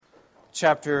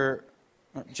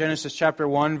Genesis chapter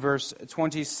 1, verse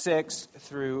 26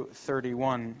 through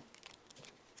 31.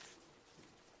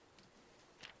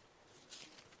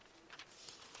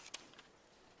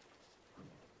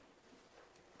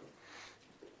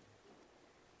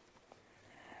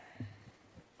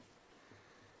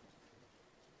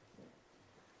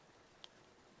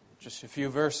 Just a few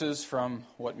verses from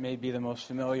what may be the most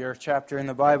familiar chapter in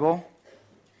the Bible.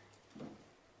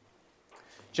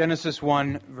 Genesis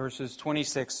 1, verses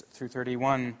 26 through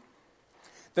 31.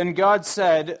 Then God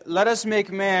said, "Let us make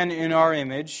man in our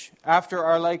image, after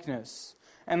our likeness,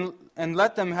 and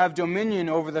let them have dominion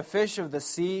over the fish of the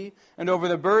sea, and over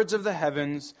the birds of the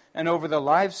heavens, and over the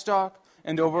livestock,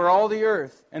 and over all the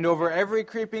earth, and over every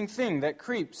creeping thing that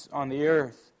creeps on the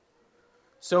earth."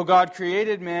 So God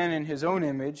created man in his own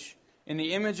image. In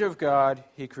the image of God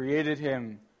he created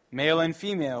him. Male and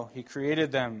female he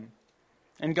created them.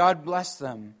 And God blessed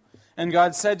them. And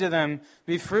God said to them,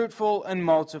 "Be fruitful and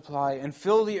multiply, and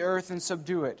fill the earth and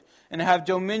subdue it, and have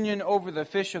dominion over the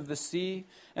fish of the sea,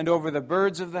 and over the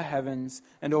birds of the heavens,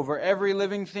 and over every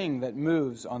living thing that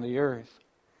moves on the earth."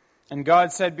 And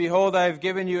God said, "Behold, I have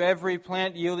given you every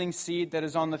plant yielding seed that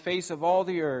is on the face of all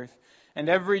the earth, and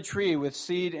every tree with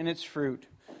seed in its fruit.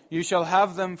 You shall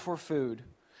have them for food.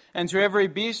 And to every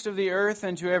beast of the earth,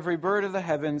 and to every bird of the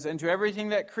heavens, and to everything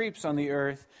that creeps on the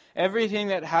earth, everything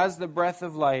that has the breath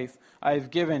of life, I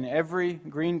have given every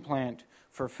green plant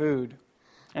for food."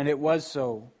 And it was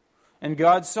so. And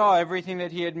God saw everything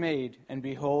that he had made, and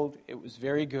behold, it was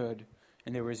very good.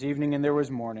 And there was evening and there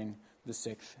was morning, the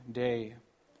sixth day.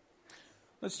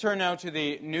 Let's turn now to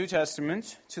the New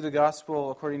Testament, to the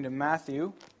Gospel according to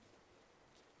Matthew.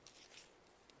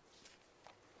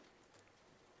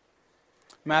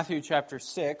 Matthew chapter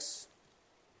 6,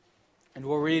 and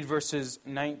we'll read verses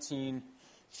 19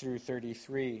 through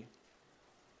 33.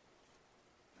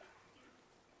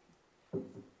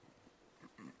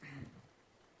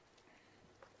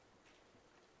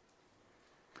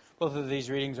 Both of these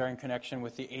readings are in connection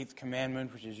with the eighth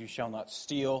commandment, which is "You shall not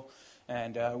steal,"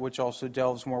 and which also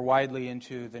delves more widely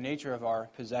into the nature of our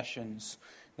possessions.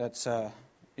 That's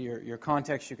your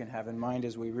context you can have in mind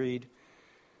as we read.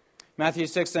 Matthew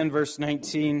 6 and verse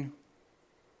 19.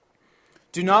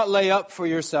 "Do not lay up for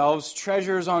yourselves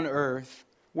treasures on earth,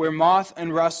 where moth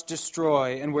and rust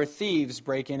destroy, and where thieves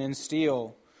break in and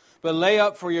steal. But lay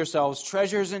up for yourselves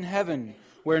treasures in heaven,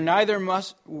 where neither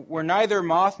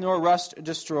moth nor rust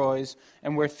destroys,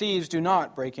 and where thieves do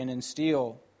not break in and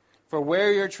steal. For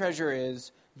where your treasure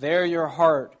is, there your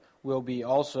heart will be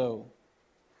also.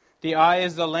 The eye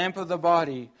is the lamp of the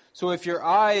body, so if your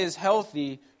eye is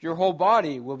healthy, your whole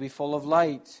body will be full of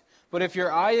light. But if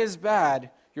your eye is bad,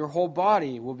 your whole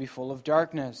body will be full of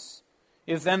darkness.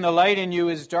 If then the light in you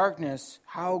is darkness,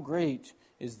 how great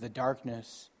is the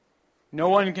darkness? No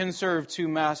one can serve two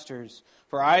masters,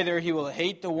 for either he will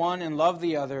hate the one and love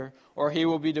the other, or he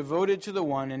will be devoted to the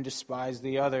one and despise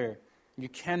the other. You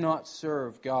cannot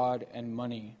serve God and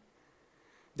money.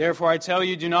 Therefore I tell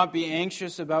you, do not be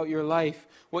anxious about your life,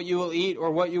 what you will eat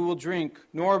or what you will drink,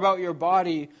 nor about your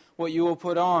body, what you will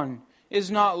put on. Is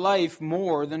not life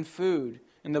more than food,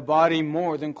 and the body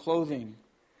more than clothing?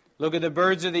 Look at the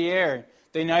birds of the air.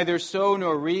 They neither sow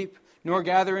nor reap, nor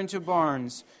gather into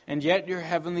barns, and yet your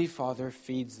heavenly Father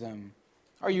feeds them.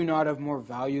 Are you not of more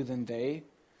value than they?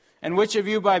 And which of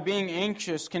you, by being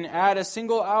anxious, can add a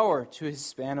single hour to his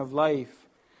span of life?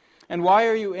 And why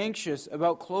are you anxious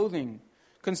about clothing?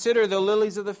 Consider the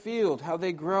lilies of the field, how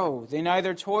they grow. They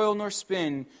neither toil nor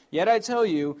spin. Yet I tell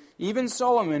you, even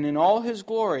Solomon in all his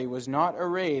glory was not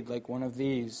arrayed like one of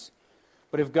these.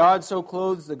 But if God so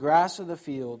clothes the grass of the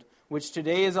field, which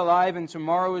today is alive and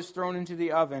tomorrow is thrown into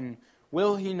the oven,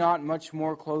 will he not much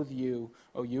more clothe you,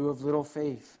 O you of little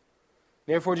faith?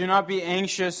 Therefore do not be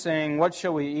anxious, saying, what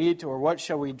shall we eat, or what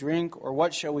shall we drink, or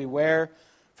what shall we wear?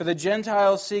 For the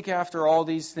Gentiles seek after all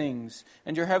these things,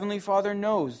 and your heavenly Father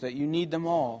knows that you need them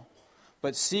all.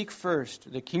 But seek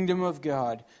first the kingdom of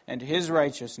God and his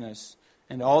righteousness,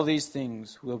 and all these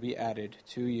things will be added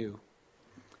to you.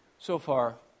 So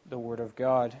far, the word of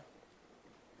God.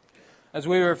 As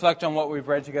we reflect on what we've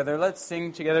read together, let's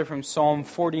sing together from Psalm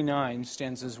 49,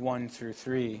 stanzas 1 through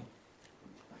 3.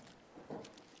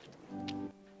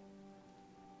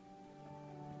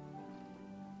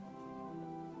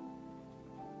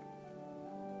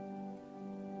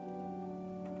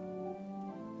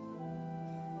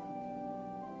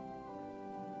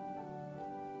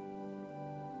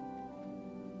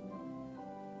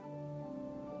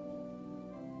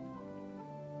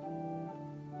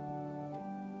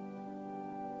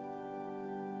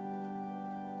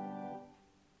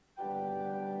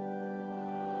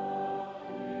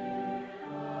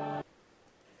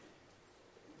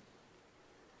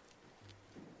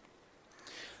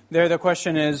 There the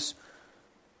question is,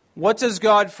 what does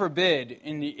God forbid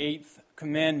in the 8th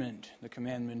commandment? The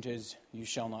commandment is, you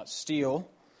shall not steal.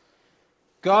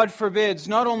 God forbids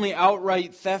not only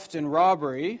outright theft and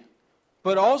robbery,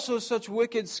 but also such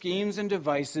wicked schemes and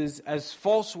devices as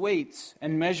false weights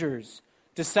and measures,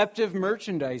 deceptive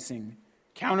merchandising,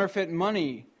 counterfeit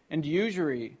money, and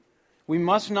usury. We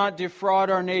must not defraud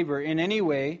our neighbor in any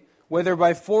way, whether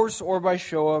by force or by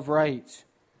show of right.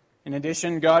 In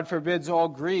addition, God forbids all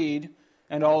greed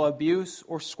and all abuse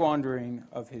or squandering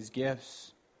of His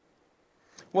gifts.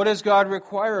 What does God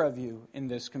require of you in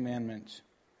this commandment?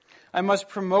 I must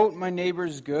promote my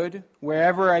neighbor's good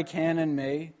wherever I can and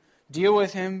may, deal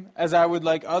with him as I would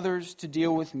like others to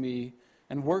deal with me,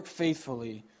 and work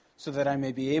faithfully so that I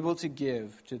may be able to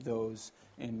give to those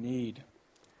in need.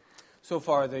 So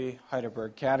far, the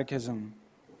Heidelberg Catechism.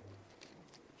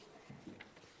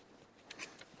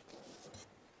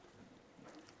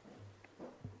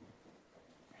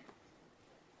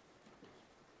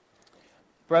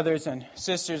 Brothers and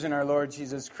sisters in our Lord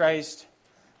Jesus Christ,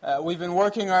 we've been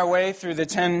working our way through the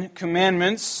 10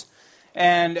 Commandments,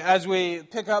 and as we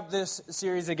pick up this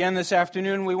series again this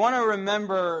afternoon, we want to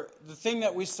remember the thing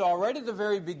that we saw right at the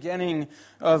very beginning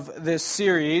of this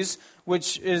series,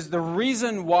 which is the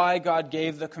reason why God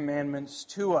gave the commandments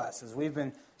to us. As we've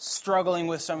been struggling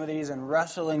with some of these and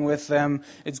wrestling with them,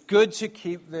 it's good to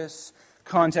keep this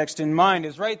context in mind.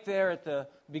 It's right there at the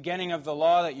beginning of the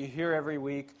law that you hear every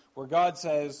week, where God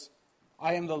says,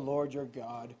 I am the Lord your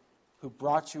God who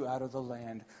brought you out of the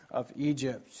land of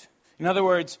Egypt. In other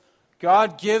words,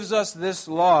 God gives us this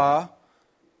law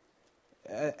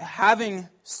having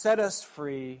set us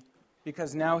free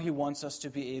because now He wants us to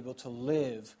be able to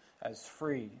live as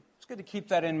free. It's good to keep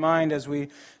that in mind as we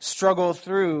struggle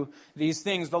through these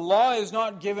things. The law is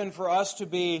not given for us to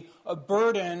be a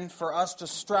burden for us to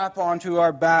strap onto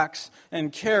our backs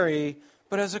and carry,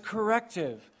 but as a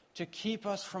corrective to keep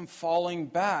us from falling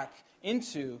back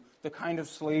into the kind of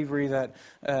slavery that,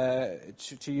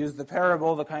 to use the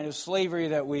parable, the kind of slavery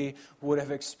that we would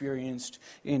have experienced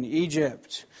in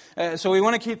Egypt. So we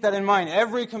want to keep that in mind.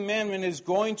 Every commandment is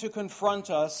going to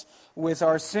confront us with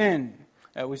our sin.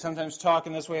 We sometimes talk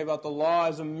in this way about the law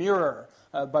as a mirror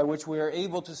by which we are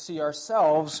able to see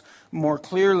ourselves more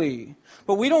clearly.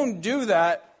 But we don't do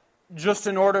that just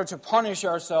in order to punish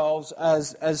ourselves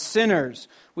as sinners.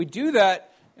 We do that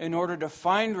in order to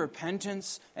find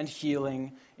repentance and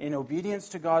healing in obedience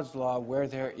to God's law where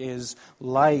there is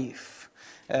life.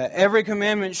 Every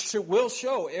commandment will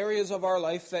show areas of our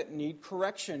life that need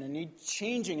correction and need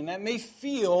changing, and that may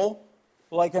feel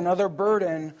like another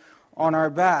burden on our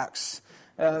backs.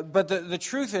 But the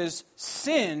truth is,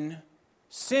 sin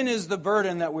is the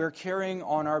burden that we're carrying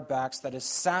on our backs that is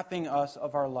sapping us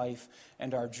of our life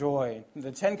and our joy.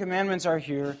 The 10 Commandments are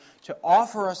here to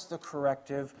offer us the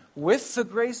corrective with the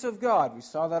grace of God. We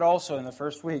saw that also in the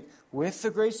first week. With the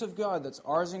grace of God that's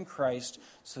ours in Christ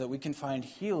so that we can find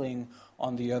healing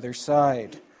on the other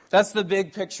side. That's the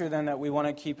big picture then that we want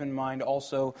to keep in mind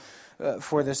also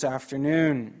for this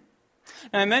afternoon.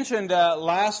 Now, I mentioned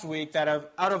last week that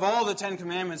out of all the 10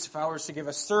 Commandments, if I was to give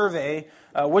a survey,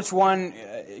 which one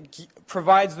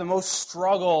provides the most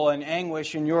struggle and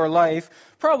anguish in your life,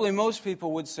 probably most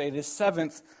people would say the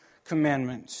 7th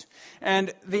commandment.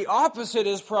 And the opposite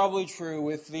is probably true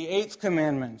with the 8th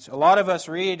commandment. A lot of us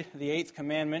read the 8th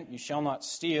commandment, you shall not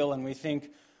steal, and we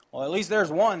think, well, at least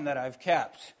there's one that I've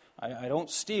kept. I don't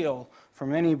steal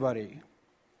from anybody.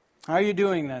 How are you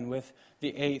doing then with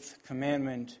the 8th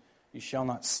commandment? You shall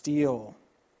not steal.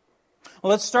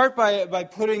 Well, let's start by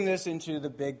putting this into the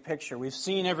big picture. We've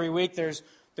seen every week there's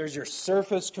your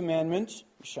surface commandment,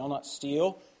 you shall not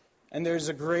steal, and there's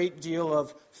a great deal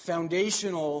of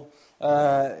foundational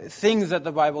things that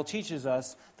the Bible teaches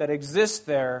us that exist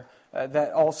there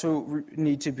that also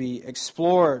need to be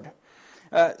explored.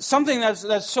 Something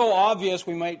that's so obvious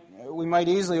we might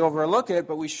easily overlook it,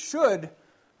 but we should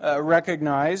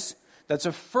recognize that's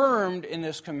affirmed in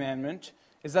this commandment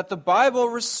is that the Bible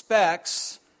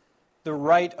respects the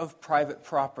right of private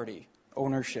property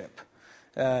ownership.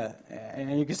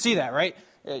 And you can see that, right?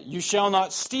 You shall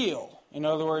not steal. In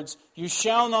other words, you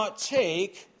shall not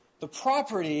take the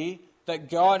property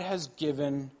that God has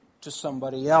given to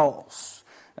somebody else.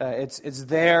 It's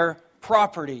their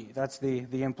property. That's the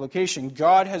implication.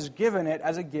 God has given it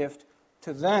as a gift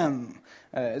to them.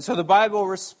 So the Bible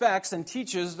respects and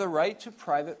teaches the right to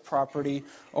private property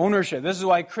ownership. This is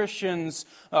why Christians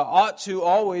ought to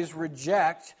always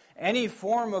reject any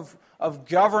form of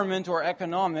government or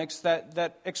economics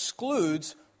that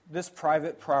excludes this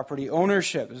private property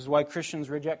ownership. This is why Christians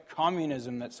reject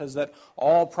communism that says that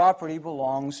all property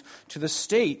belongs to the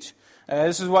state.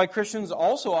 This is why Christians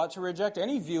also ought to reject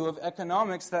any view of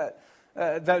economics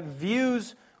that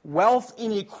views wealth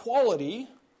inequality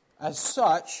as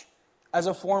such as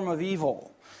a form of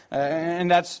evil. And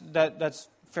that's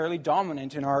fairly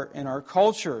dominant in our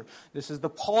culture. This is the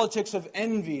politics of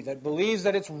envy that believes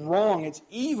that it's wrong, it's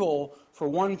evil for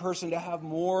one person to have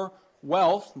more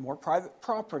wealth, more private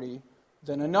property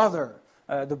than another.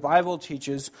 The Bible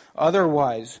teaches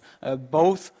otherwise.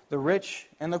 Both the rich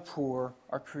and the poor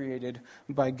are created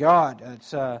by God.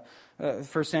 It's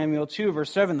 1 Samuel 2,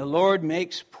 verse 7, the Lord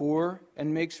makes poor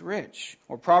and makes rich.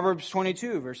 Or Proverbs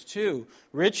 22, verse 2,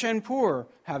 rich and poor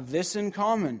have this in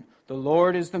common. The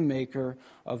Lord is the maker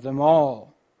of them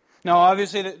all. Now,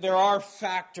 obviously, there are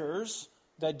factors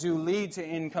that do lead to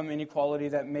income inequality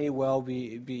that may well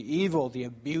be evil. The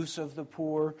abuse of the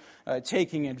poor,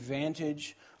 taking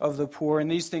advantage of the poor, and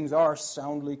these things are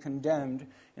soundly condemned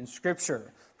in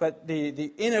Scripture. But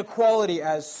the inequality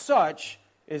as such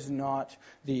is not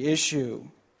the issue.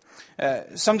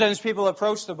 Sometimes people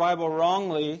approach the Bible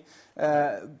wrongly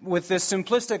with this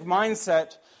simplistic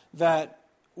mindset that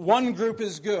one group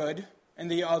is good and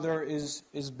the other is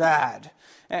bad.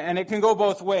 And it can go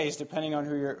both ways depending on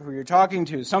who you're talking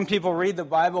to. Some people read the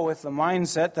Bible with the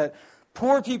mindset that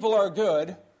poor people are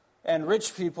good and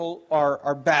rich people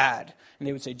are bad. And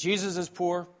they would say, Jesus is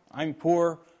poor, I'm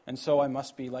poor, and so I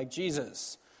must be like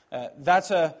Jesus.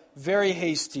 That's a very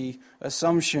hasty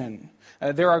assumption.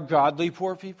 There are godly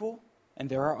poor people and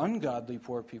there are ungodly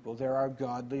poor people. There are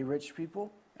godly rich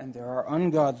people and there are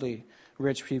ungodly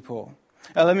rich people.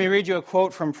 Let me read you a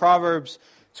quote from Proverbs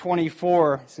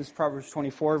 24. This is Proverbs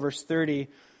 24, verse 30. He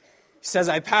says,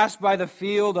 I passed by the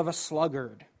field of a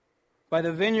sluggard, by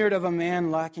the vineyard of a man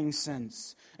lacking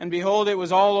sense. And behold, it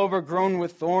was all overgrown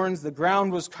with thorns. The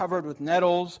ground was covered with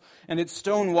nettles, and its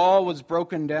stone wall was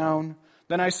broken down.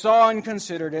 Then I saw and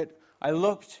considered it. I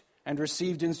looked and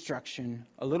received instruction.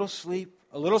 A little sleep,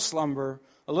 a little slumber,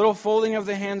 a little folding of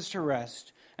the hands to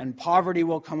rest, and poverty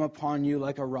will come upon you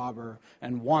like a robber,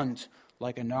 and want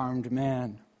like an armed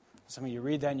man. Some of you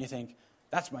read that and you think,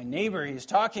 that's my neighbor he's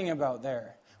talking about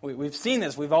there. We've seen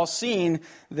this. We've all seen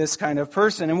this kind of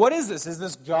person. And what is this? Is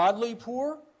this godly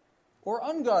poor or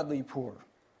ungodly poor?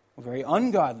 Well, very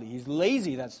ungodly. He's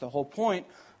lazy. That's the whole point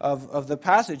of the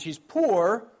passage. He's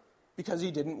poor because he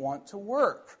didn't want to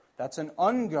work. That's an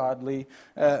ungodly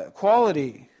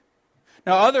quality.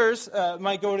 Now, others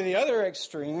might go to the other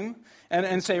extreme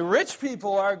and say rich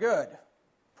people are good,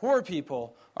 poor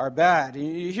people are bad.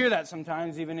 You hear that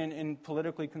sometimes even in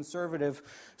politically conservative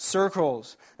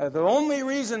circles. The only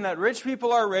reason that rich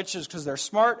people are rich is because they're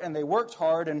smart and they worked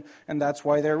hard, and that's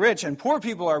why they're rich. And poor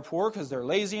people are poor because they're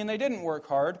lazy and they didn't work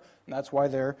hard, and that's why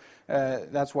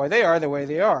they are the way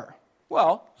they are.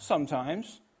 Well,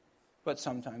 sometimes, but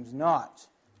sometimes not.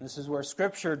 This is where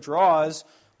Scripture draws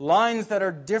lines that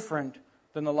are different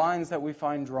than the lines that we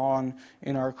find drawn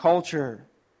in our culture.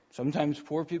 Sometimes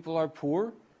poor people are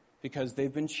poor because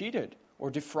they've been cheated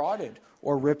or defrauded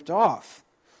or ripped off.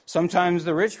 Sometimes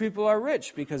the rich people are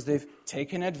rich because they've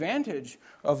taken advantage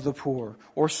of the poor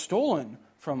or stolen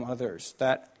from others.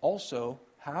 That also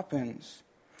happens.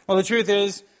 Well, the truth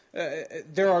is,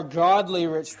 there are godly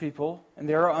rich people and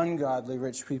there are ungodly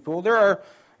rich people.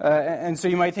 And so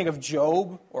you might think of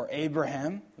Job or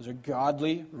Abraham. Those are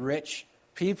godly, rich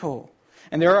people.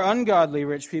 And there are ungodly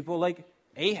rich people like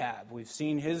Ahab. We've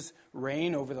seen his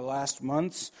reign over the last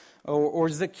months. Or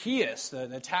Zacchaeus,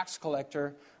 the tax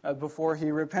collector, before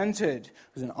he repented. He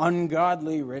was an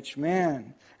ungodly rich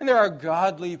man. And there are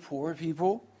godly poor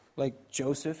people like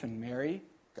Joseph and Mary.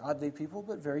 Godly people,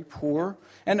 but very poor.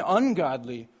 And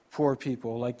ungodly poor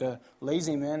people like the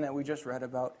lazy man that we just read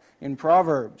about in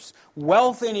Proverbs.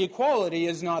 Wealth inequality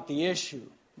is not the issue.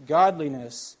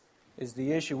 Godliness is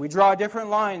the issue. We draw different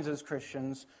lines as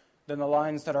Christians than the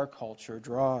lines that our culture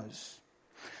draws.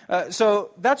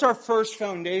 So that's our first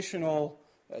foundational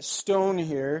stone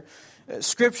here.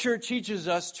 Scripture teaches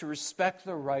us to respect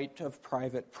the right of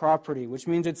private property, which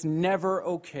means it's never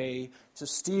okay to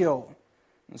steal.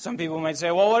 And some people might say,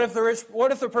 well, what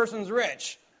if the person's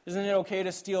rich? Isn't it okay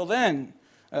to steal then?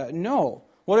 No.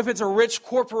 What if it's a rich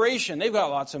corporation? They've got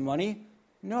lots of money.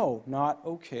 No, not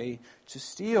okay to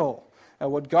steal.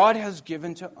 What God has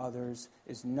given to others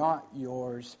is not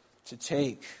yours to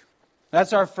take.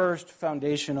 That's our first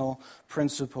foundational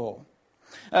principle.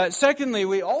 Secondly,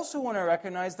 we also want to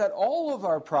recognize that all of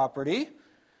our property,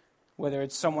 whether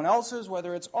it's someone else's,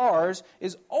 whether it's ours,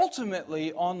 is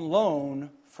ultimately on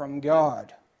loan from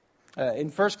God. In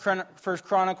 1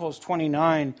 Chronicles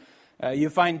 29, You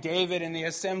find David in the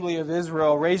assembly of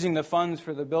Israel raising the funds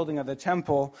for the building of the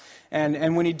temple.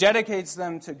 And when he dedicates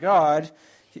them to God,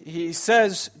 he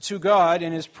says to God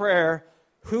in his prayer,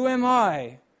 "Who am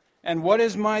I, and what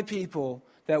is my people,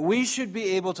 that we should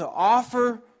be able to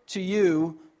offer to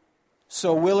you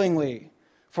so willingly?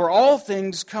 For all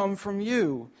things come from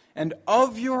you, and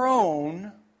of your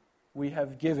own we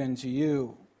have given to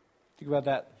you." Think about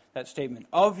that statement.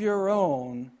 Of your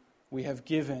own we have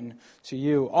given to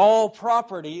you. All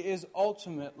property is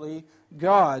ultimately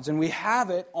God's, and we have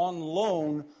it on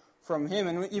loan from Him.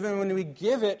 And even when we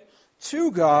give it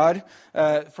to God,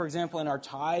 for example, in our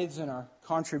tithes and our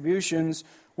contributions,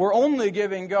 we're only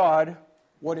giving God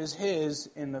what is His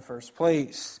in the first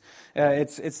place.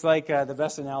 It's like the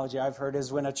best analogy I've heard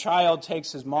is when a child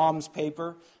takes his mom's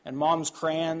paper and mom's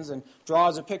crayons and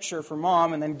draws a picture for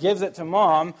mom and then gives it to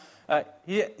mom.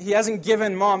 He hasn't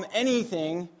given mom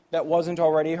anything that wasn't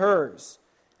already hers.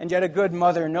 And yet a good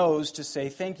mother knows to say,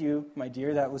 "Thank you, my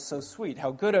dear, that was so sweet.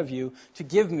 How good of you to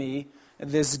give me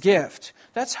this gift."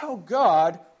 That's how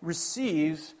God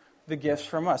receives the gifts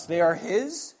from us. They are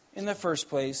His in the first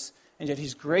place, and yet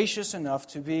He's gracious enough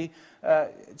to be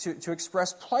to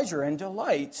express pleasure and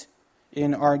delight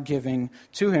in our giving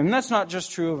to Him. And that's not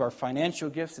just true of our financial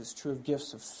gifts, it's true of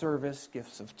gifts of service,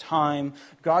 gifts of time.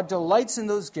 God delights in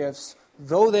those gifts,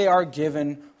 though they are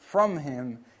given from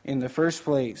Him in the first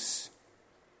place.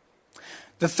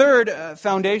 The third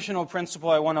foundational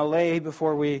principle I want to lay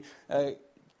before we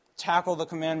tackle the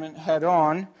commandment head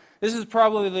on, this is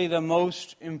probably the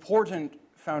most important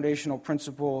foundational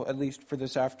principle, at least for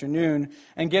this afternoon,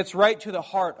 and gets right to the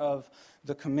heart of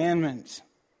the commandment.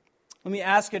 Let me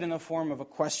ask it in the form of a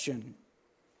question.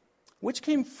 Which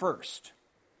came first,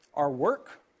 our work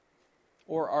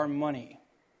or our money?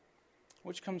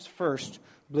 Which comes first,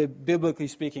 biblically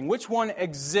speaking? Which one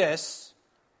exists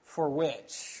for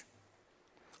which?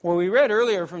 Well, we read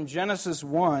earlier from Genesis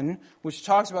 1, which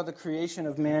talks about the creation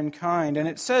of mankind, and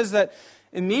it says that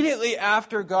immediately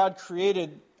after God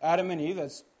created Adam and Eve,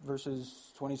 that's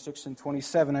verses 26 and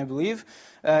 27, I believe,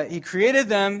 He created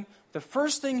them. The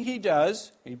first thing He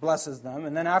does, He blesses them,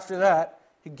 and then after that,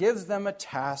 He gives them a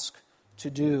task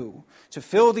to do, to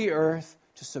fill the earth,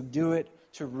 to subdue it,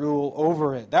 to rule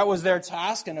over it. That was their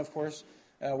task, and of course,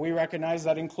 we recognize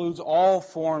that includes all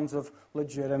forms of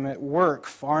legitimate work: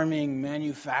 farming,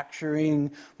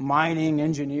 manufacturing, mining,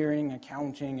 engineering,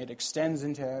 accounting. It extends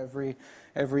into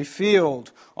every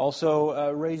field.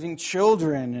 Also raising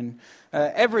children and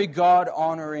every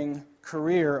God-honoring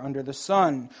career under the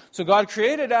sun. So God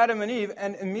created Adam and Eve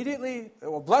and immediately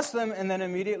blessed them and then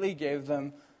immediately gave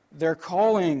them their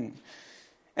calling.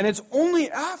 And it's only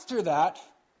after that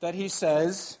He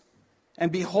says,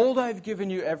 "And behold, I've given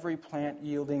you every plant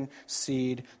yielding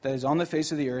seed that is on the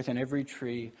face of the earth, and every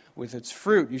tree with its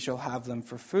fruit. You shall have them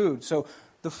for food." So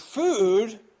the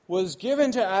food was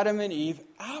given to Adam and Eve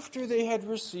after they had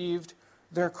received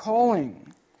their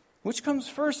calling. Which comes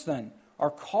first then? Our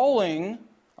calling,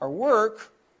 our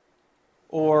work,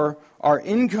 or our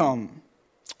income?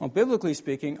 Well, biblically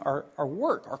speaking, our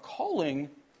work, our calling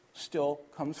still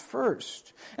comes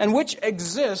first. And which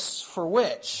exists for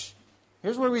which?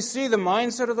 Here's where we see the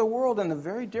mindset of the world and the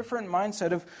very different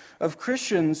mindset of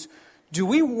Christians. Do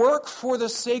we work for the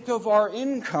sake of our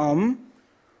income,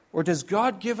 or does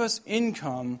God give us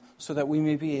income so that we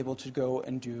may be able to go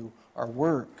and do our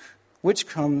work? Which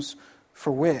comes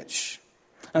for which?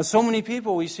 Now, so many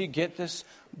people we see get this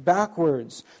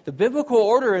backwards. The biblical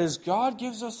order is God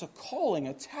gives us a calling,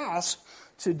 a task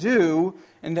to do,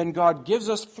 and then God gives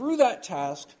us, through that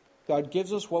task, God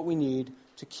gives us what we need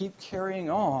to keep carrying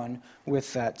on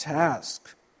with that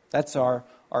task. That's our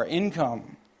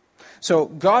income. So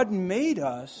God made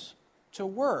us to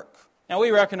work. Now we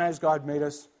recognize God made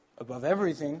us above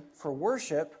everything for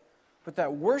worship, but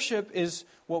that worship is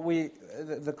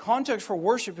the context for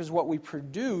worship is what we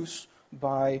produce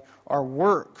by our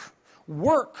work.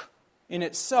 Work in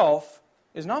itself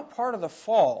is not part of the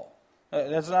fall.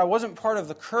 That wasn't part of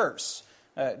the curse.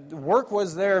 Work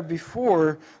was there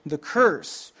before the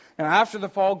curse. Now, after the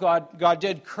fall, God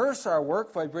did curse our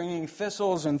work by bringing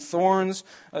thistles and thorns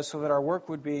so that our work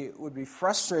would be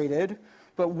frustrated.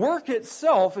 But work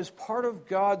itself is part of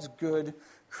God's good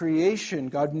creation.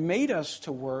 God made us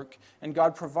to work, and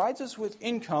God provides us with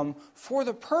income for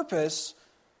the purpose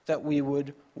that we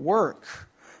would work.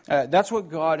 That's what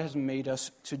God has made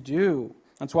us to do.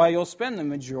 That's why you'll spend the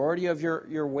majority of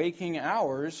your waking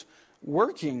hours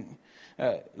working,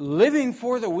 living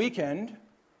for the weekend,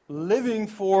 living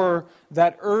for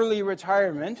that early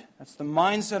retirement. That's the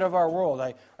mindset of our world.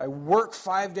 I work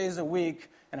 5 days a week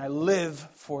and I live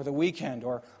for the weekend,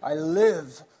 or I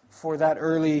live for that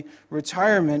early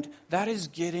retirement, that is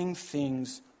getting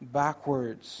things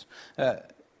backwards.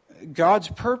 God's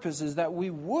purpose is that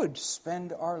we would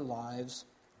spend our lives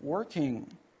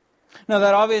working. Now,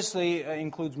 that obviously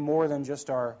includes more than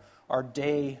just our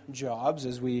day jobs,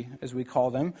 as we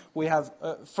call them. We have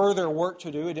further work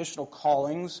to do, additional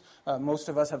callings. Most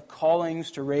of us have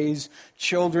callings to raise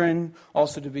children,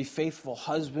 also to be faithful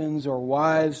husbands or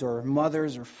wives or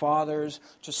mothers or fathers,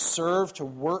 to serve, to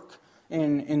work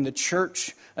in the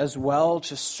church as well,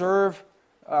 to serve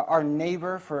our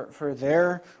neighbor for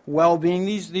their well-being.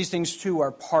 These things, too,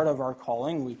 are part of our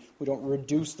calling. We don't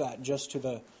reduce that just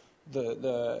to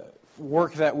the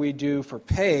work that we do for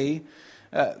pay.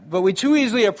 But we too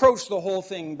easily approach the whole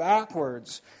thing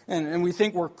backwards. And we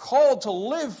think we're called to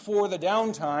live for the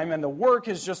downtime, and the work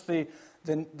is just the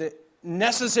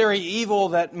necessary evil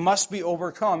that must be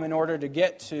overcome in order to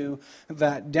get to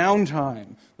that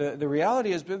downtime. The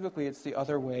reality is, biblically, it's the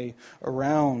other way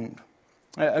around.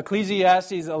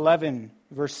 Ecclesiastes 11,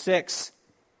 verse 6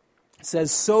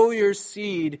 says, "Sow your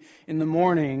seed in the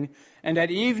morning, and at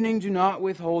evening do not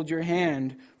withhold your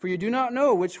hand, for you do not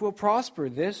know which will prosper,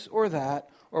 this or that,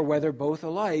 or whether both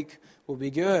alike will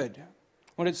be good."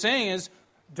 What it's saying is,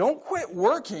 don't quit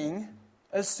working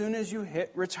as soon as you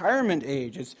hit retirement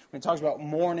age. When it talks about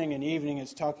morning and evening,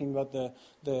 it's talking about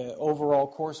the overall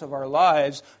course of our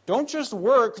lives. Don't just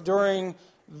work during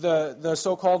the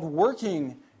so-called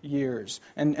working years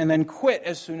and then quit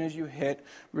as soon as you hit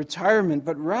retirement,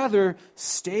 but rather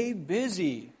stay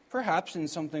busy. Perhaps in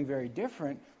something very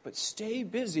different, but stay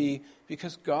busy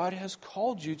because God has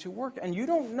called you to work. And you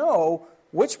don't know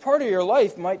which part of your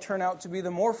life might turn out to be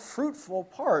the more fruitful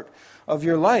part of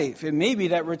your life. It may be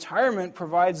that retirement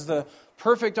provides the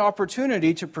perfect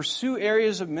opportunity to pursue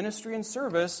areas of ministry and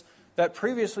service that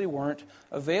previously weren't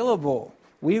available.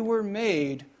 We were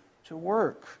made to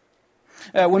work.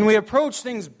 When we approach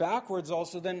things backwards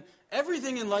also, then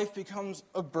everything in life becomes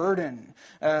a burden.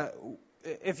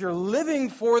 If you're living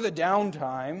for the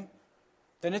downtime,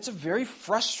 then it's a very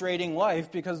frustrating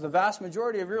life because the vast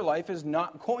majority of your life is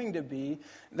not going to be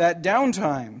that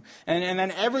downtime. And then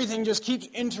everything just keeps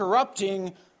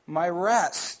interrupting my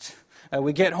rest.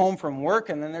 We get home from work,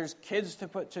 and then there's kids to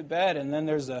put to bed, and then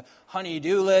there's a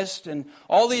honey-do list, and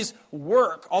all this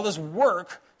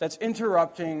work that's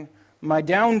interrupting my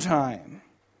downtime.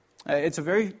 It's a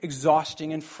very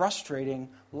exhausting and frustrating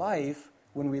life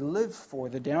when we live for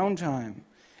the downtime.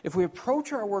 If we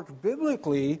approach our work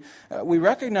biblically, we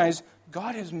recognize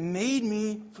God has made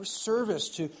me for service,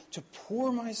 to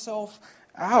pour myself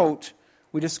out.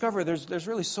 We discover there's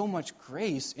really so much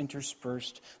grace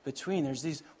interspersed between. There's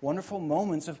these wonderful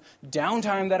moments of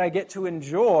downtime that I get to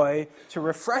enjoy to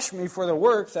refresh me for the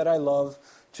work that I love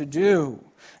to do.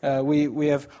 We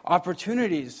have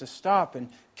opportunities to stop and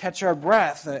catch our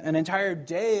breath, an entire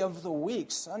day of the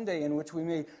week, Sunday, in which we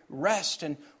may rest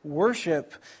and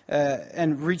worship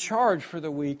and recharge for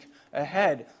the week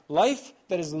ahead. Life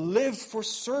that is lived for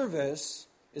service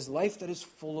is life that is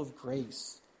full of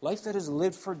grace. Life that is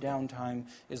lived for downtime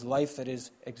is life that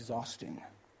is exhausting.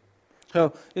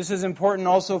 So this is important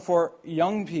also for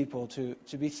young people to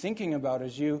be thinking about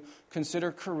as you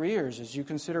consider careers, as you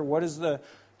consider what is the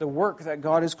work that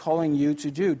God is calling you to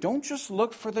do. Don't just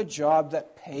look for the job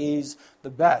that pays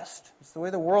the best. It's the way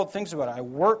the world thinks about it. I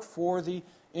work for the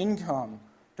income.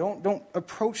 Don't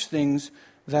approach things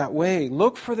that way.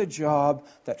 Look for the job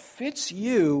that fits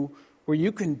you, where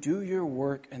you can do your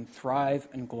work and thrive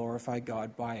and glorify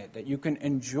God by it. That you can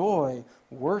enjoy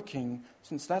working,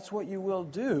 since that's what you will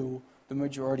do the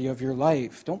majority of your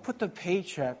life. Don't put the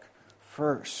paycheck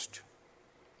first.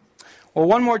 Well,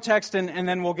 one more text, and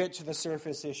then we'll get to the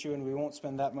surface issue, and we won't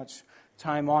spend that much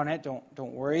time on it.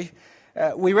 Don't worry.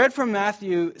 We read from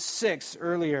Matthew 6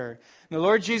 earlier. And the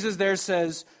Lord Jesus there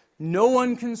says, "No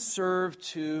one can serve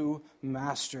two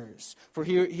masters, for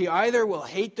he either will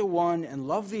hate the one and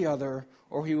love the other,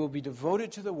 or he will be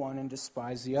devoted to the one and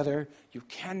despise the other. You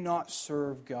cannot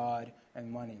serve God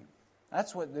and money."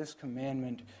 That's what this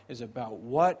commandment is about.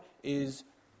 What is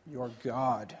your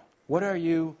God? What are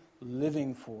you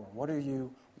living for? What are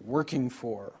you working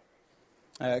for?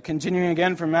 Continuing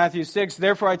again from Matthew 6,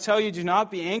 "Therefore I tell you, do not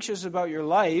be anxious about your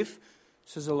life,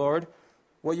 says the Lord,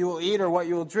 what you will eat or what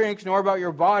you will drink, nor about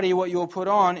your body, what you will put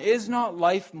on. Is not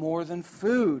life more than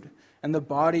food, and the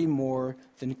body more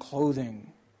than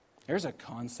clothing?" There's a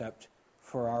concept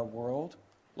for our world.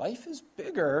 Life is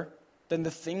bigger than the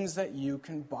things that you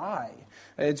can buy.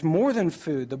 It's more than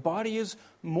food. The body is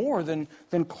more than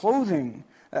clothing.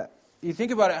 You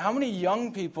think about it, how many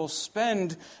young people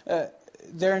spend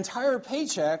their entire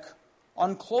paycheck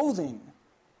on clothing?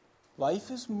 Life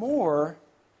is more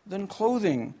than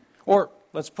clothing. Or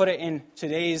let's put it in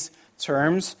today's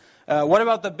terms. What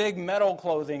about the big metal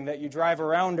clothing that you drive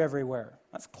around everywhere?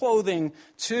 That's clothing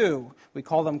too. We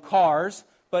call them cars,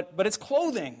 but it's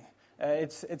clothing.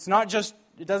 It's not just.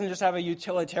 It doesn't just have a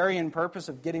utilitarian purpose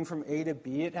of getting from A to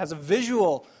B. It has a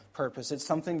visual purpose. It's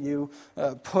something you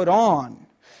put on.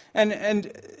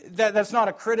 And that's not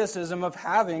a criticism of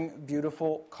having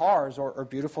beautiful cars or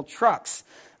beautiful trucks.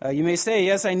 You may say,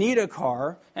 yes, I need a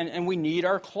car, and we need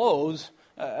our clothes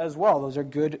as well. Those are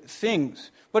good things.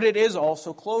 But it is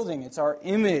also clothing. It's our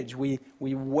image. We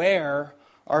wear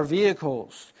our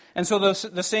vehicles. And so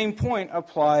the same point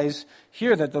applies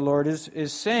here that the Lord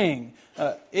is saying.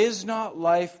 Is not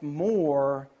life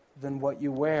more than what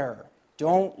you wear?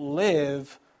 Don't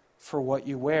live for what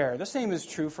you wear. The same is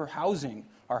true for housing.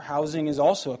 Our housing is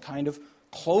also a kind of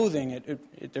clothing.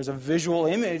 There's a visual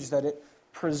image that it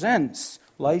presents.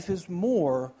 Life is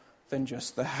more than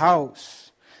just the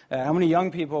house. How many young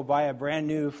people buy a brand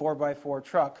new 4x4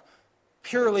 truck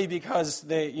purely because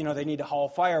they need to haul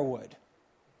firewood?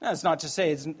 That's not to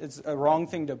say it's a wrong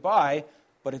thing to buy,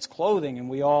 but it's clothing, and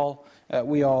we all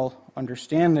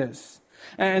understand this.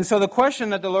 And so the question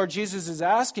that the Lord Jesus is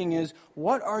asking is,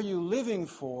 what are you living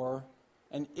for,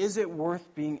 and is it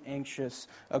worth being anxious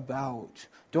about?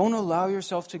 Don't allow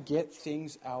yourself to get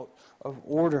things out of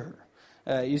order.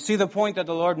 You see the point that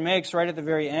the Lord makes right at the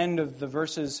very end of the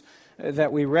verses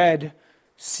that we read.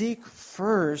 Seek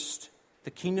first the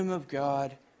kingdom of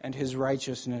God and His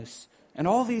righteousness, and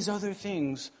all these other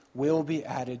things will be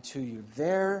added to you.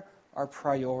 There are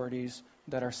priorities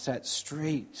that are set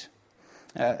straight.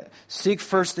 Seek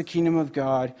first the kingdom of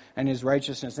God and His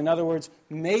righteousness. In other words,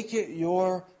 make it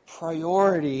your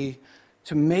priority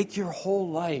to make your whole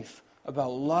life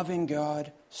about loving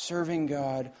God, serving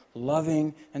God,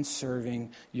 loving and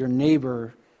serving your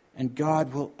neighbor, and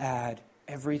God will add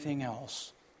everything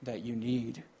else that you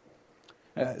need.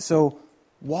 So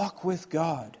walk with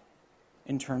God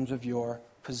in terms of your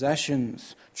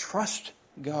possessions. Trust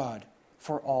God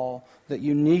for all that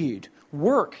you need.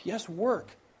 Work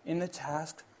in the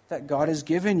task that God has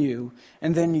given you,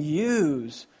 and then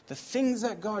use the things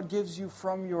that God gives you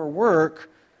from your work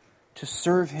to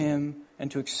serve Him and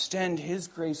to extend His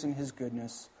grace and His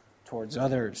goodness towards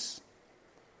others.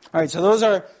 All right, so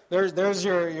there's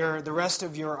your the rest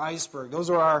of your iceberg. Those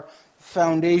are our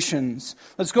foundations.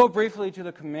 Let's go briefly to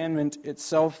the commandment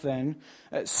itself then.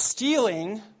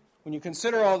 Stealing, when you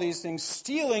consider all these things,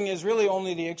 stealing is really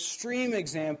only the extreme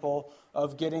example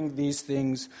of getting these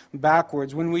things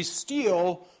backwards. When we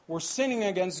steal, we're sinning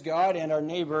against God and our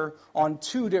neighbor on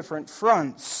two different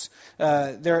fronts.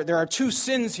 There are two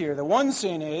sins here. The one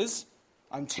sin is,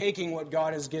 I'm taking what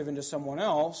God has given to someone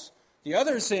else. The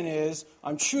other sin is,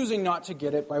 I'm choosing not to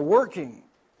get it by working,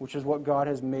 which is what God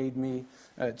has made me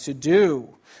to do.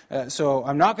 So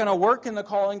I'm not going to work in the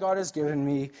calling God has given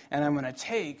me, and I'm going to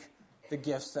take the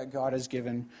gifts that God has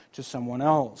given to someone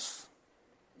else.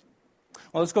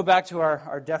 Well, let's go back to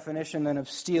our definition then of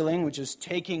stealing, which is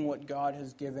taking what God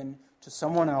has given to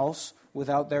someone else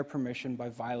without their permission, by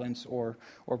violence or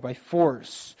by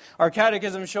force. Our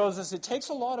catechism shows us it takes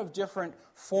a lot of different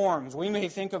forms. We may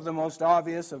think of the most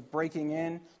obvious of breaking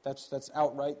in. That's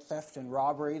outright theft and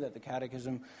robbery that the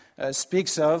catechism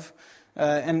speaks of.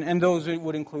 And those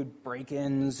would include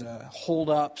break-ins,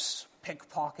 hold-ups,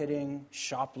 pickpocketing,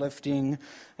 shoplifting,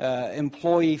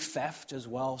 employee theft as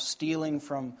well, stealing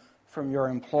from your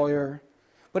employer.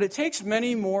 But it takes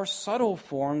many more subtle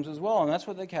forms as well, and that's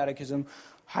what the Catechism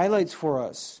highlights for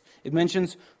us. It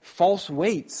mentions false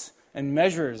weights and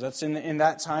measures. That's in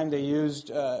that time they used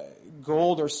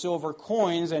gold or silver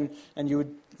coins, and you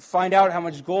would find out how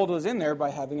much gold was in there by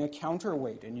having a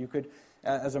counterweight. And you could,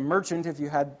 as a merchant, if you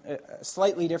had a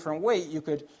slightly different weight, you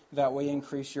could that way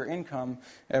increase your income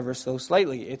ever so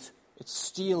slightly. It's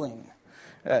stealing.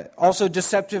 Also,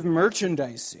 deceptive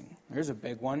merchandising. There's a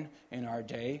big one in our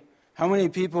day. How many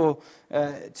people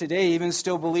today even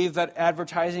still believe that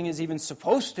advertising is even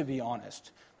supposed to be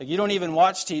honest? Like, you don't even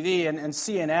watch TV and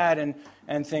see an ad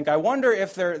and think, I wonder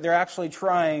if they're actually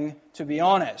trying to be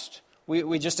honest.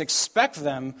 We just expect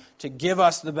them to give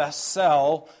us the best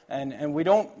sell, and we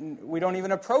don't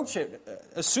even approach it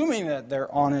assuming that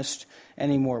they're honest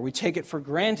anymore. We take it for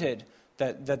granted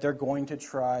that they're going to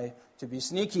try to be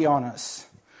sneaky on us.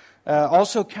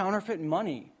 Also, counterfeit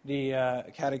money, the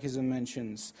Catechism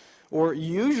mentions. Or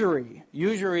usury.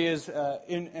 Usury is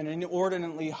an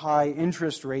inordinately high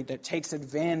interest rate that takes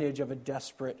advantage of a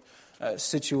desperate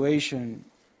situation.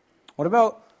 What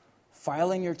about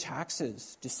filing your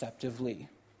taxes deceptively?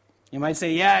 You might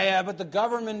say, yeah, but the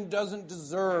government doesn't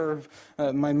deserve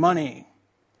my money.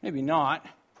 Maybe not,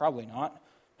 probably not.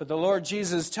 But the Lord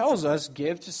Jesus tells us,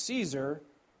 give to Caesar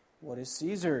what is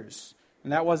Caesar's.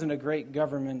 And that wasn't a great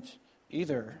government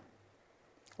either.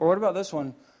 Or what about this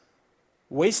one?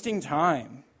 Wasting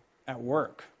time at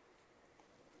work.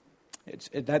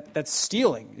 That's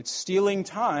stealing. It's stealing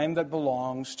time that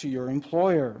belongs to your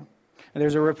employer. And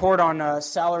there's a report on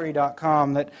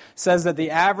salary.com that says that the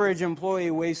average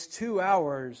employee wastes 2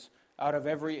 hours out of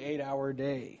every 8-hour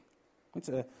day. It's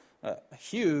a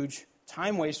huge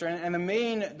time waster. And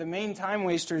the main time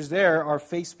wasters there are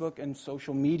Facebook and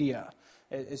social media.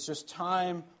 It's just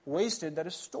time wasted that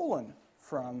is stolen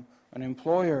from an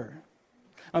employer.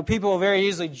 Now, people will very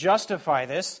easily justify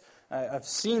this. I've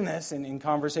seen this in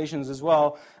conversations as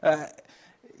well.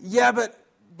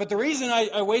 But the reason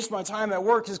I waste my time at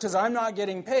work is because I'm not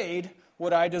getting paid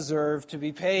what I deserve to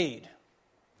be paid.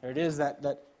 There it is, that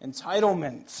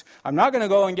entitlement. I'm not going to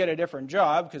go and get a different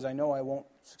job because I know I won't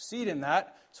succeed in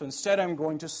that. So instead I'm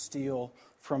going to steal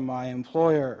from my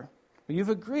employer. But you've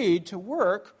agreed to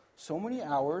work so many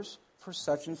hours for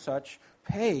such and such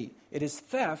pay. It is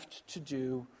theft to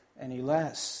do any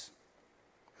less.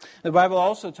 The Bible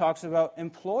also talks about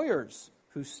employers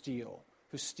who steal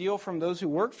from those who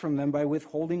work from them by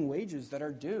withholding wages that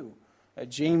are due.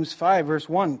 James 5, verse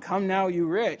 1, come now, you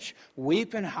rich,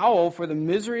 weep and howl for the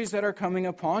miseries that are coming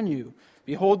upon you.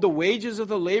 Behold, the wages of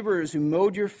the laborers who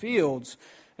mowed your fields.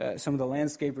 Some of the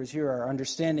landscapers here are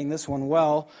understanding this one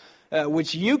well.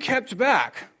 Which you kept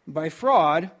back by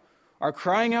fraud are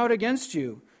crying out against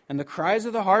you, and the cries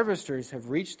of the harvesters have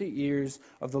reached the ears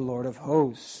of the Lord of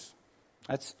hosts.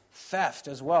 That's theft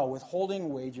as well,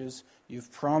 withholding wages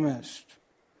you've promised.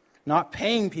 Not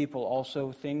paying people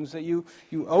also things that you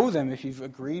owe them. If you've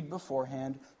agreed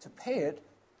beforehand to pay it,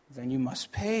 then you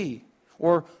must pay.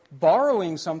 Or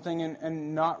borrowing something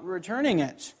and not returning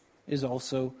it is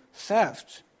also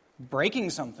theft. Breaking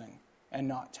something and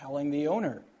not telling the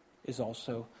owner is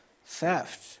also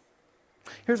theft.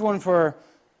 Here's one for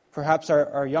perhaps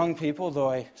our young people, though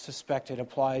I suspect it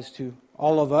applies to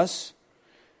all of us.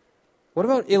 What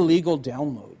about illegal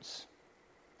downloads?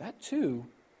 That too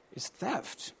is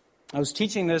theft. I was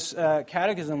teaching this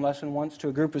catechism lesson once to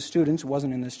a group of students, it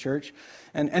wasn't in this church,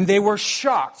 and they were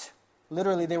shocked.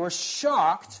 Literally, they were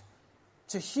shocked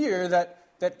to hear that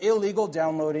illegal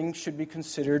downloading should be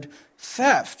considered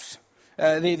theft.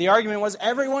 The argument was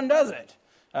everyone does it.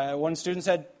 One student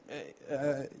said,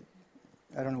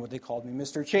 I don't know what they called me,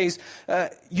 Mr. Chase,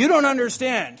 you don't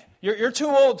understand. You're too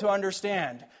old to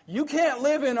understand. You can't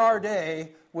live in our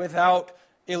day without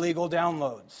illegal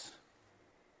downloads.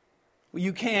 Well,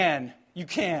 you can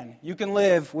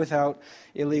live without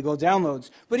illegal downloads.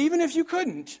 But even if you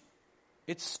couldn't,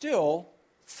 it's still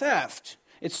theft.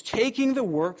 It's taking the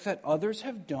work that others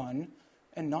have done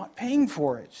and not paying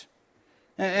for it.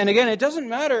 And again, it doesn't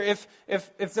matter if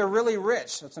they're really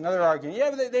rich. That's another argument. Yeah,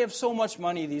 but they have so much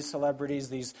money, these celebrities,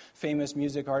 these famous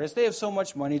music artists. They have so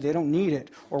much money, they don't need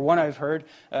it. Or one I've heard,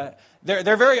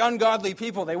 they're very ungodly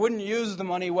people. They wouldn't use the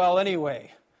money well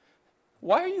anyway.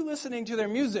 Why are you listening to their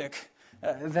music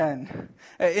then?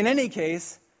 In any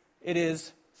case, it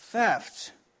is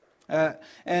theft.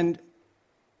 And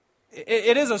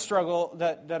it is a struggle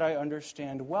that I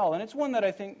understand well, and it's one that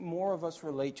I think more of us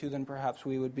relate to than perhaps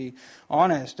we would be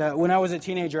honest. When I was a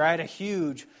teenager, I had a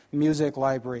huge music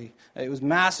library. It was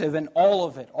massive, and all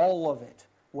of it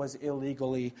was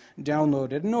illegally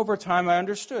downloaded. And over time, I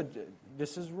understood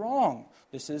this is wrong.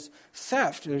 This is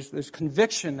theft. There's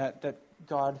conviction that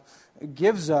God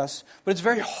gives us, but it's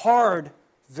very hard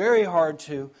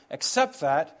to accept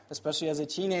that, especially as a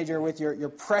teenager with your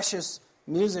precious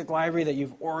music library that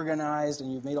you've organized,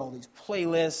 and you've made all these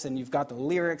playlists, and you've got the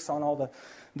lyrics on all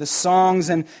the songs,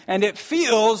 and it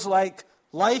feels like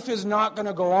life is not going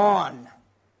to go on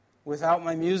without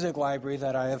my music library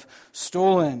that I have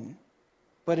stolen.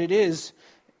 But it is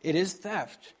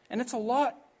theft, and it's a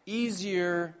lot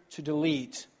easier to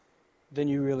delete than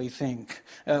you really think.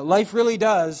 Life really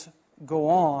does go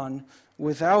on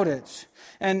without it,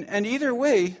 and either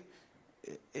way,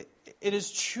 it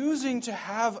is choosing to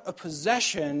have a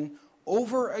possession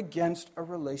over against a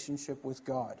relationship with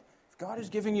God. If God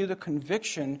is giving you the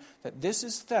conviction that this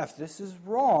is theft, this is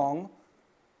wrong,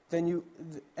 then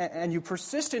you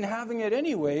persist in having it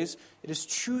anyways, it is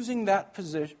choosing that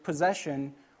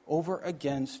possession over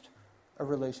against a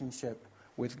relationship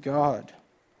with God.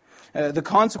 The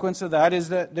consequence of that is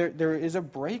that there is a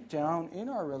breakdown in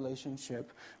our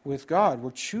relationship with God.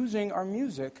 We're choosing our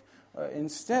music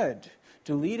instead.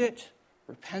 Delete it,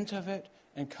 repent of it,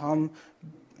 and come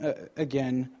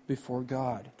again before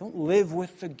God. Don't live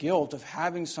with the guilt of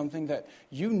having something that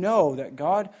you know that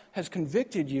God has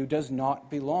convicted you does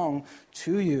not belong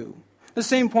to you. The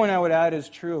same point I would add is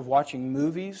true of watching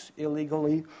movies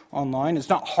illegally online. It's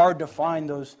not hard to find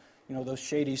those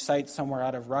shady sites somewhere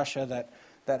out of Russia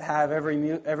that have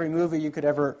every movie you could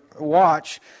ever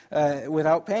watch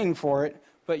without paying for it.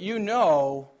 But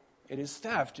it is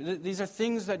theft. These are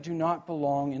things that do not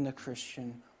belong in the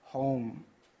Christian home.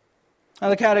 Now,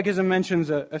 the Catechism mentions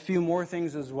a few more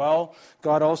things as well.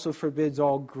 God also forbids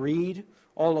all greed,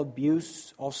 all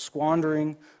abuse, all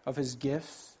squandering of His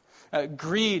gifts.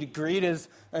 Greed is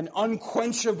an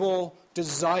unquenchable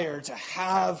desire to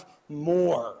have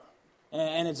more.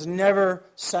 And it's never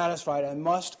satisfied. I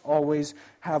must always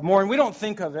have more. And we don't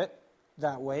think of it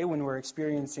that way when we're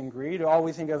experiencing greed. All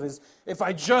we think of is, if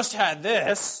I just had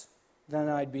this, then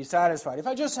I'd be satisfied. If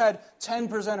I just had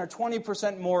 10% or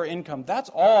 20% more income, that's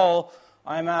all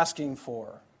I'm asking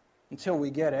for until we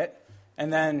get it.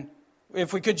 And then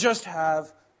if we could just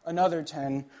have another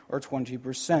 10 or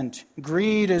 20%.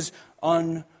 Greed is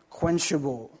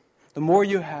unquenchable. The more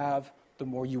you have, the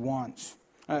more you want.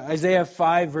 Isaiah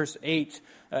 5 verse 8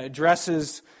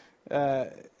 addresses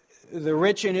the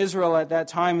rich in Israel at that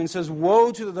time and says,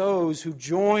 "Woe to those who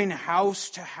join house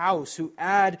to house, who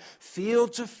add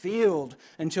field to field,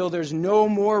 until there's no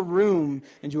more room,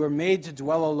 and you are made to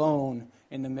dwell alone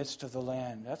in the midst of the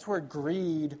land." That's where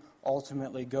greed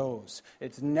ultimately goes.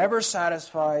 It's never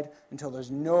satisfied until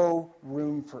there's no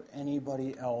room for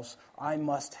anybody else. I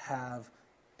must have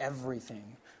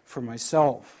everything for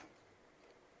myself.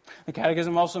 The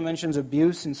Catechism also mentions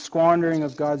abuse and squandering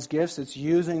of God's gifts. It's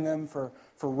using them for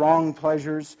wrong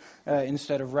pleasures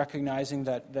instead of recognizing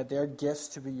that they're gifts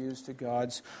to be used to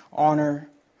God's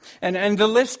honor. And the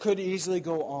list could easily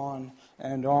go on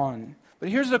and on. But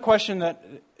here's the question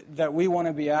that we want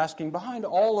to be asking. Behind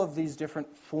all of these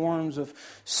different forms of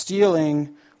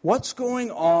stealing, what's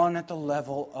going on at the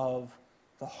level of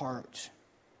the heart?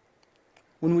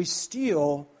 When we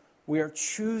steal, we are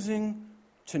choosing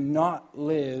to not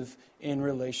live in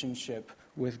relationship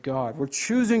with God. We're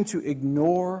choosing to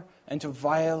ignore and to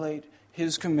violate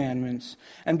His commandments.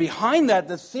 And behind that,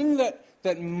 the thing that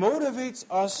motivates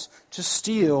us to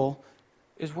steal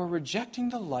is we're rejecting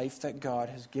the life that God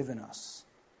has given us.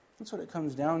 That's what it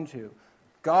comes down to.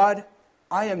 God,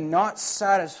 I am not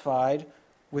satisfied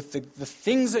with the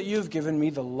things that you've given me,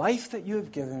 the life that you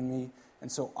have given me,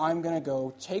 and so I'm going to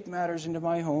go take matters into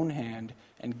my own hand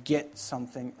and get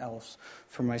something else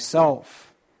for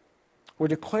myself. We're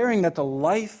declaring that the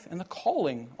life and the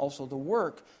calling, also the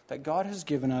work that God has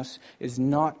given us, is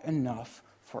not enough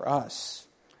for us.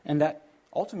 And that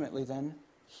ultimately then,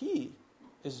 He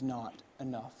is not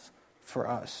enough for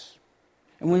us.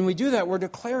 And when we do that, we're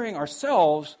declaring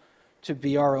ourselves to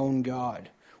be our own God.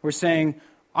 We're saying,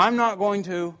 I'm not going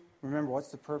to, remember, what's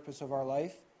the purpose of our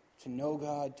life? To know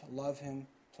God, to love Him,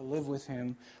 to live with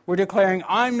Him. We're declaring,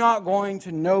 I'm not going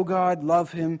to know God,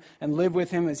 love Him, and live with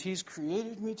Him as He's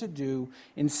created me to do.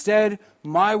 Instead,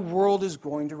 my world is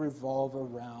going to revolve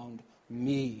around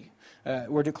me.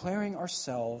 We're declaring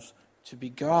ourselves to be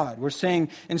God. We're saying,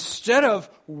 instead of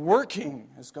working,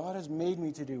 as God has made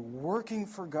me to do, working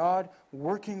for God,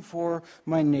 working for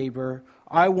my neighbor,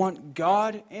 I want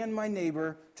God and my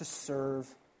neighbor to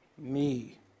serve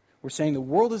me. We're saying the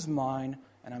world is mine,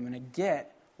 and I'm going to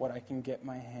get what I can get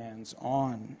my hands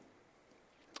on.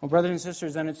 Well, brothers and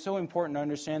sisters, then it's so important to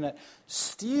understand that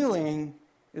stealing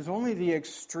is only the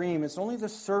extreme. It's only the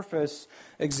surface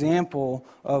example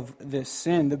of this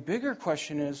sin. The bigger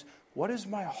question is, what is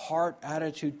my heart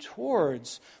attitude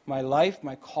towards my life,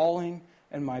 my calling,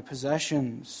 and my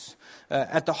possessions?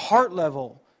 At the heart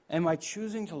level, am I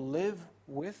choosing to live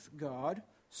with God,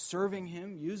 serving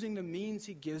Him, using the means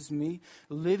He gives me,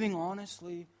 living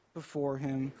honestly before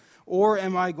Him? Or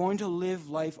am I going to live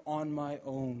life on my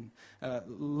own,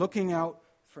 looking out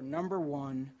for number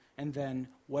one, and then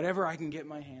whatever I can get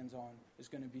my hands on is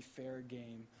going to be fair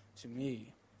game to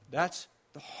me? That's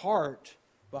the heart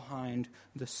behind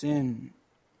the sin.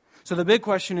 So the big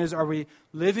question is, are we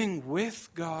living with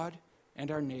God and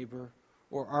our neighbor,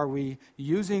 or are we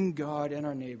using God and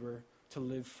our neighbor to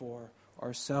live for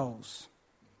ourselves?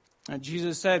 And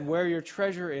Jesus said, where your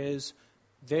treasure is,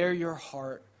 there your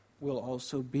heart will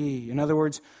also be. In other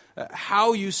words,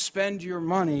 how you spend your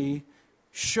money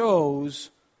shows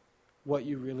what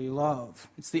you really love.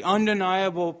 It's the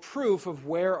undeniable proof of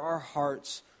where our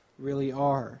hearts really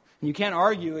are. And you can't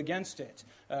argue against it.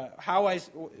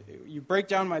 You break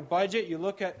down my budget, you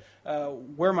look at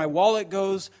where my wallet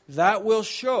goes, that will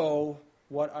show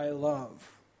what I love.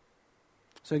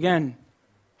 So again,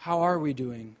 how are we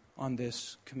doing on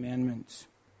this commandment?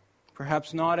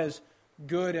 Perhaps not as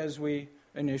good as we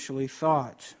initially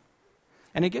thought.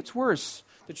 And it gets worse.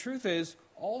 The truth is,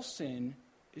 all sin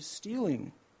is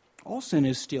stealing. All sin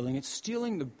is stealing. It's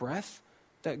stealing the breath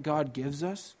that God gives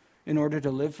us in order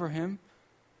to live for Him,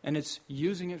 and it's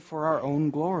using it for our own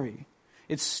glory.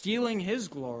 It's stealing His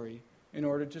glory in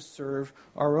order to serve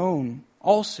our own.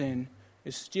 All sin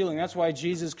is stealing. That's why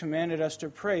Jesus commanded us to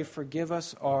pray, forgive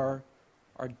us our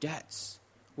debts.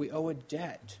 We owe a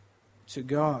debt to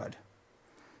God.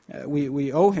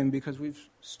 We owe Him because we've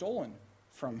stolen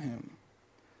from Him.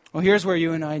 Well, here's where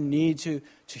you and I need to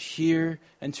hear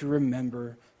and to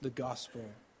remember the gospel.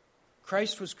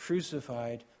 Christ was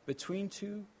crucified between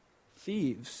two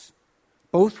thieves.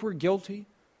 Both were guilty.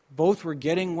 Both were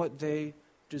getting what they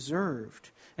deserved.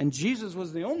 And Jesus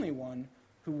was the only one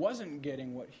who wasn't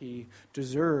getting what He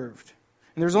deserved.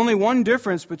 And there's only one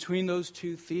difference between those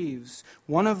two thieves.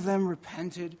 One of them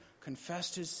repented,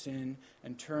 confessed his sin,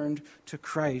 and turned to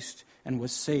Christ and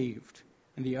was saved.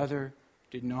 And the other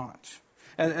did not.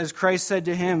 As Christ said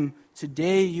to him,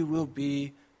 today you will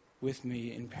be with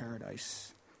me in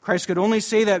paradise. Christ could only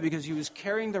say that because He was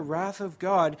carrying the wrath of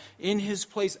God in His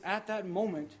place at that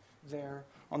moment there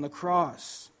on the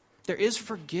cross. There is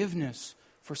forgiveness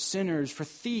for sinners, for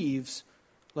thieves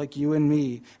like you and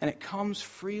me, and it comes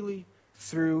freely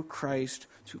through Christ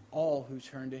to all who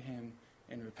turn to Him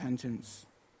in repentance.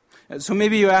 So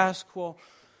maybe you ask, well,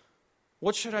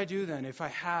 what should I do then if I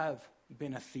have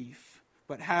been a thief,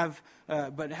 but have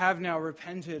now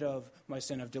repented of my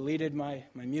sin? I've deleted my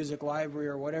music library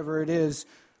or whatever it is.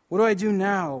 What do I do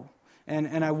now?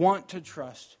 And I want to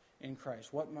trust in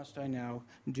Christ. What must I now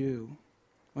do?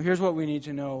 Well, here's what we need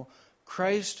to know.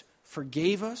 Christ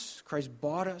forgave us. Christ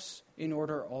bought us in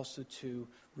order also to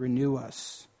renew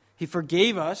us. He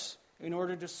forgave us in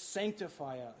order to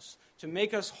sanctify us, to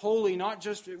make us holy, not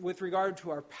just with regard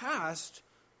to our past,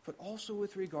 but also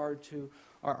with regard to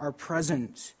our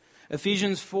present.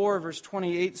 Ephesians 4, verse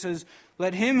 28 says,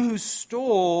 let him who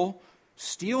stole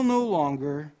steal no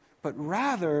longer, but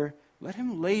rather let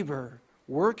him labor,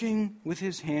 working with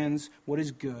his hands what is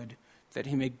good, that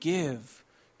he may give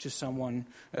to someone,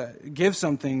 give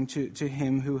something to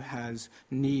him who has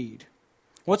need.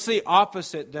 What's the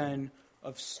opposite then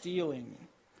of stealing?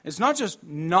 It's not just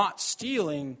not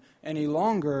stealing any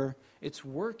longer, it's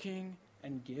working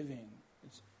and giving.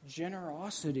 It's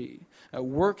generosity,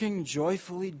 working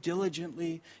joyfully,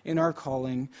 diligently in our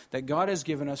calling that God has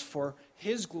given us for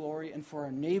His glory and for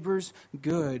our neighbor's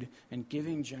good, and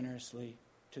giving generously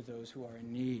to those who are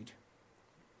in need.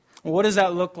 Well, what does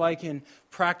that look like in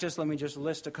practice? Let me just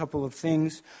list a couple of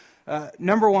things.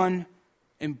 Number one,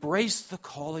 embrace the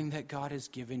calling that God has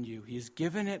given you. He has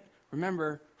given it,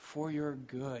 remember, for your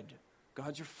good.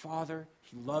 God's your Father.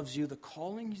 He loves you. The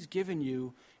calling He's given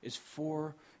you is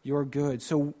for your good.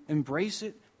 So embrace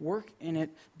it, work in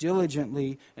it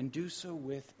diligently, and do so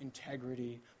with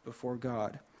integrity before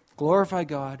God. Glorify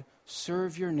God,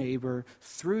 serve your neighbor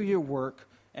through your work,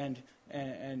 and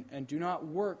do not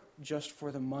work just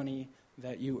for the money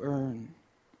that you earn.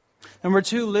 Number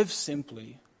two, live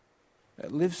simply.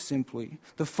 Live simply.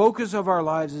 The focus of our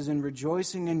lives is in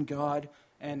rejoicing in God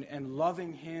and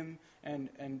loving Him,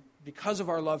 and because of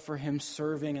our love for Him,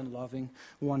 serving and loving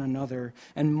one another.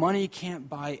 And money can't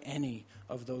buy any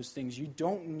of those things. You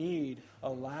don't need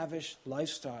a lavish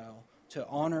lifestyle to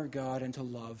honor God and to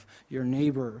love your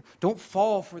neighbor. Don't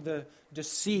fall for the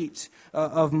deceit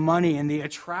of money and the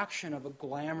attraction of a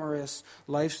glamorous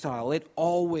lifestyle. It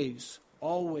always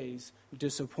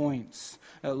disappoints.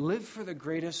 Live for the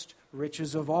greatest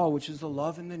riches of all, which is the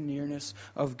love and the nearness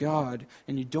of God.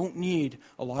 And you don't need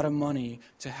a lot of money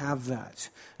to have that.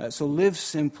 So live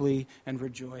simply and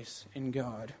rejoice in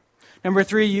God. Number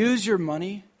three, use your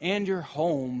money and your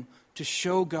home to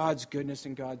show God's goodness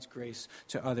and God's grace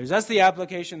to others. That's the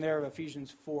application there of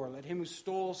Ephesians 4. Let him who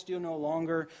stole steal no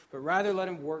longer, but rather let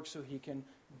him work so he can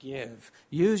give.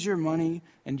 Use your money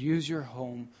and use your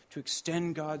home to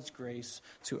extend God's grace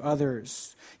to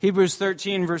others. Hebrews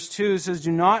 13 verse 2 says,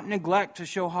 do not neglect to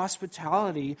show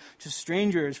hospitality to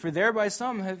strangers, for thereby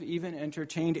some have even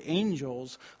entertained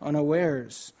angels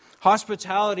unawares.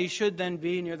 Hospitality should then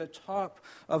be near the top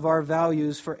of our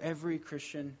values for every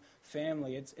Christian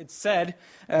family. It's said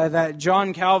that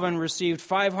John Calvin received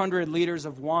 500 liters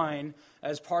of wine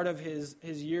as part of his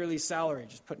yearly salary,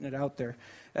 just putting it out there.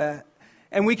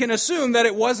 And we can assume that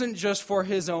it wasn't just for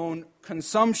his own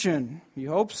consumption. You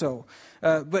hope so.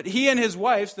 But he and his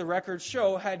wife, the records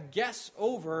show, had guests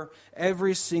over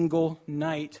every single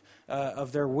night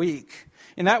of their week.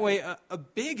 In that way, a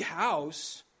big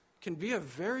house can be a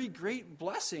very great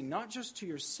blessing, not just to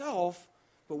yourself,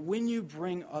 but when you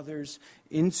bring others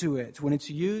into it, when it's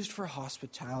used for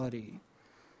hospitality.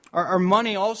 Our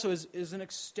money also is an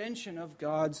extension of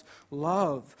God's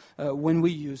love when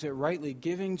we use it rightly.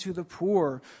 Giving to the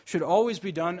poor should always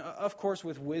be done, of course,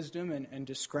 with wisdom and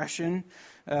discretion.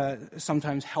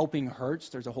 Sometimes helping hurts.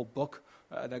 There's a whole book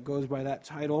that goes by that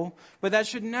title. But that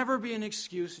should never be an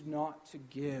excuse not to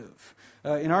give.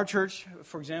 In our church,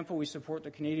 for example, we support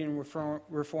the Canadian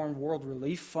Reformed World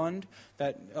Relief Fund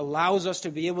that allows us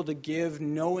to be able to give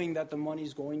knowing that the money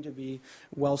is going to be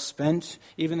well spent.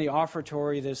 Even the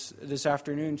offertory this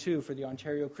afternoon, too, for the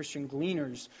Ontario Christian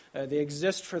Gleaners, they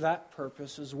exist for that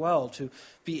purpose as well, to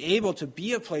be able to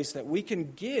be a place that we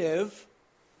can give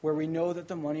where we know that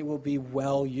the money will be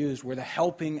well used, where the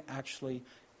helping actually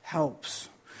helps.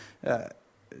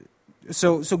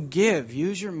 So give.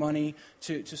 Use your money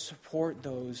to support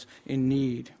those in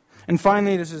need. And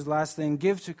finally, this is the last thing,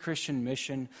 give to Christian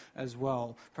mission as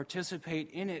well. Participate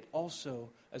in it also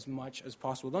as much as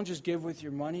possible. Don't just give with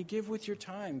your money, give with your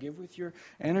time, give with your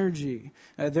energy.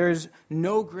 There's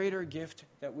no greater gift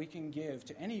that we can give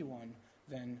to anyone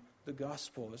than the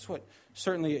gospel. It's what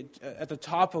certainly at the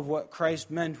top of what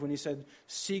Christ meant when he said,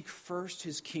 seek first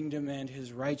his kingdom and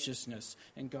his righteousness,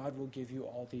 and God will give you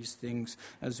all these things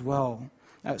as well.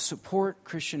 Support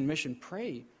Christian mission.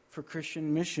 Pray for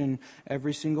Christian mission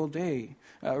every single day.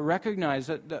 Recognize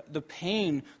that the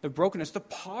pain, the brokenness, the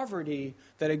poverty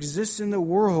that exists in the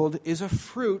world is a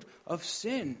fruit of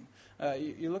sin.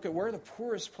 You look at where are the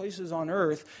poorest places on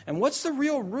earth, and what's the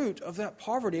real root of that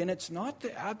poverty? And it's not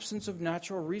the absence of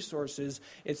natural resources,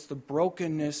 it's the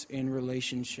brokenness in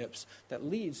relationships that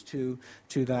leads to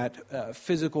that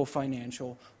physical,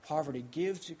 financial poverty.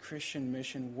 Give to Christian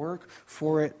mission, work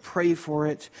for it, pray for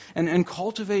it, and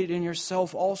cultivate in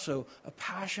yourself also a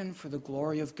passion for the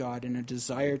glory of God and a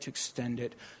desire to extend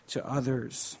it to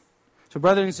others. So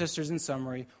brothers and sisters, in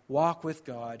summary, walk with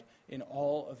God in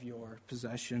all of your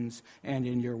possessions and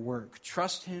in your work.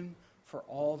 Trust him for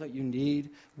all that you need.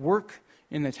 Work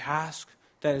in the task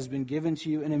that has been given to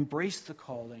you and embrace the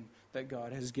calling that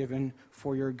God has given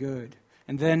for your good.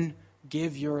 And then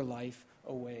give your life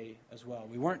away as well.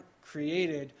 We weren't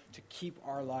created to keep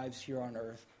our lives here on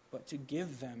earth, but to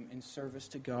give them in service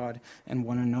to God and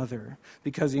one another.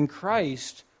 Because in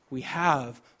Christ, we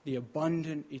have the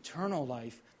abundant eternal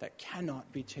life that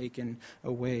cannot be taken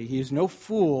away. He is no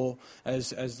fool, as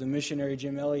the missionary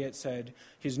Jim Elliot said,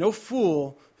 he is no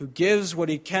fool who gives what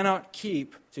he cannot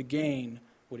keep to gain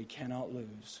what he cannot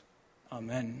lose.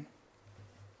 Amen.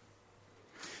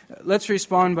 Let's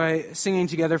respond by singing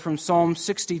together from Psalm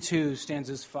 62,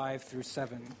 stanzas 5 through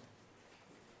 7.